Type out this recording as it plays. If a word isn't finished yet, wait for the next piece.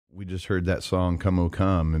We just heard that song, Come, O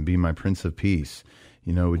Come, and Be My Prince of Peace.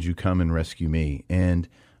 You know, would you come and rescue me? And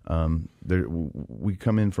we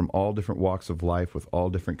come in from all different walks of life with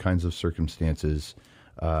all different kinds of circumstances,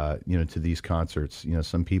 to these concerts. You know,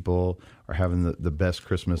 some people are having the best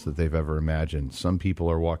Christmas that they've ever imagined. Some people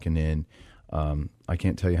are walking in. I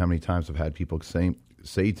can't tell you how many times I've had people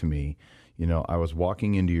say to me, you know, I was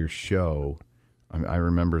walking into your show. I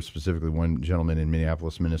remember specifically one gentleman in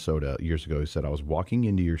Minneapolis, Minnesota, years ago, who said, I was walking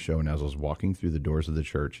into your show, and as I was walking through the doors of the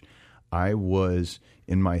church, I was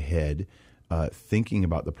in my head thinking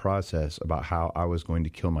about the process about how I was going to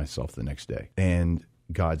kill myself the next day. And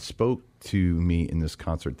God spoke to me in this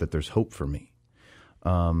concert that there's hope for me.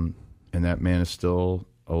 And that man is still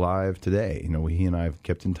alive today. You know, he and I have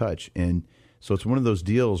kept in touch. And so it's one of those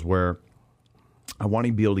deals where I want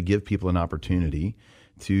to be able to give people an opportunity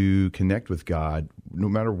to connect with God no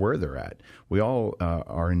matter where they're at. We all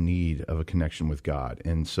are in need of a connection with God.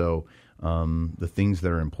 And so the things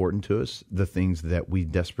that are important to us, the things that we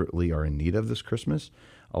desperately are in need of this Christmas,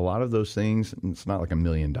 a lot of those things, it's not like $1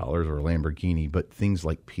 million or a Lamborghini, but things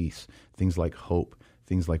like peace, things like hope,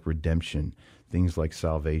 things like redemption, things like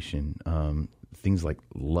salvation, things like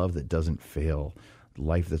love that doesn't fail,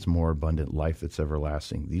 life that's more abundant, life that's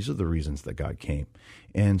everlasting. These are the reasons that God came.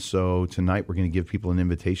 And so tonight we're going to give people an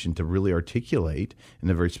invitation to really articulate in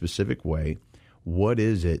a very specific way, what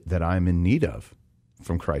is it that I'm in need of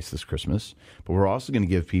from Christ this Christmas? But we're also going to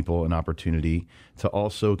give people an opportunity to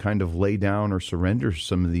also kind of lay down or surrender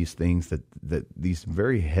some of these things that these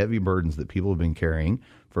very heavy burdens that people have been carrying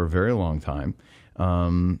for a very long time.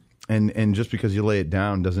 And just because you lay it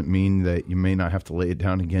down doesn't mean that you may not have to lay it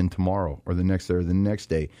down again tomorrow or the next day or the next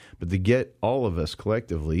day. But to get all of us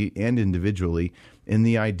collectively and individually in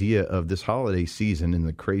the idea of this holiday season and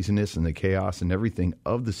the craziness and the chaos and everything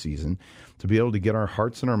of the season, to be able to get our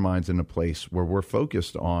hearts and our minds in a place where we're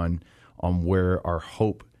focused on where our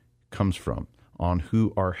hope comes from, on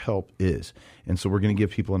who our help is. And so we're going to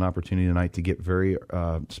give people an opportunity tonight to get very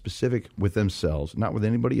specific with themselves, not with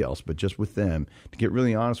anybody else, but just with them, to get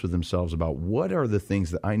really honest with themselves about what are the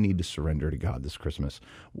things that I need to surrender to God this Christmas?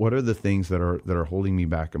 What are the things that are holding me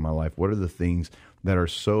back in my life? What are the things that are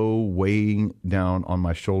so weighing down on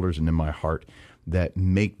my shoulders and in my heart that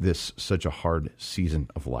make this such a hard season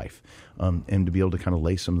of life? And to be able to kind of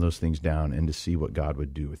lay some of those things down and to see what God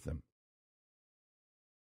would do with them.